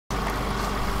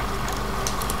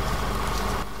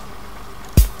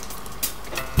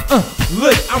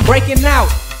Look, I'm breaking out.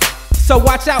 So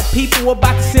watch out, people,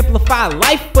 about to simplify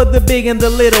life for the big and the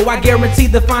little. I guarantee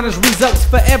the finest results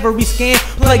for every scan.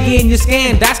 Plug in your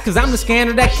scan dots, cause I'm the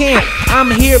scanner that can.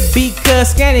 I'm here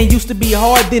because scanning used to be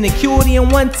hard. Then Acuity in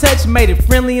one touch made it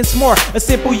friendly and smart. A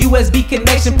simple USB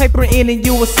connection, paper in, and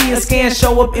you will see a scan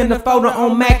show up in the folder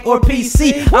on Mac or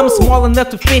PC. I'm small enough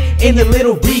to fit in the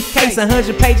little briefcase.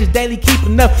 100 pages daily,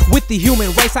 keeping up with the human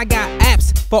race. I got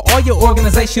apps for all your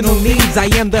organizational needs. I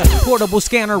am the portable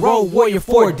scanner RoadWarrior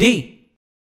 4D.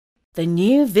 The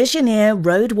new Visioneer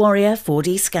RoadWarrior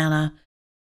 4D scanner.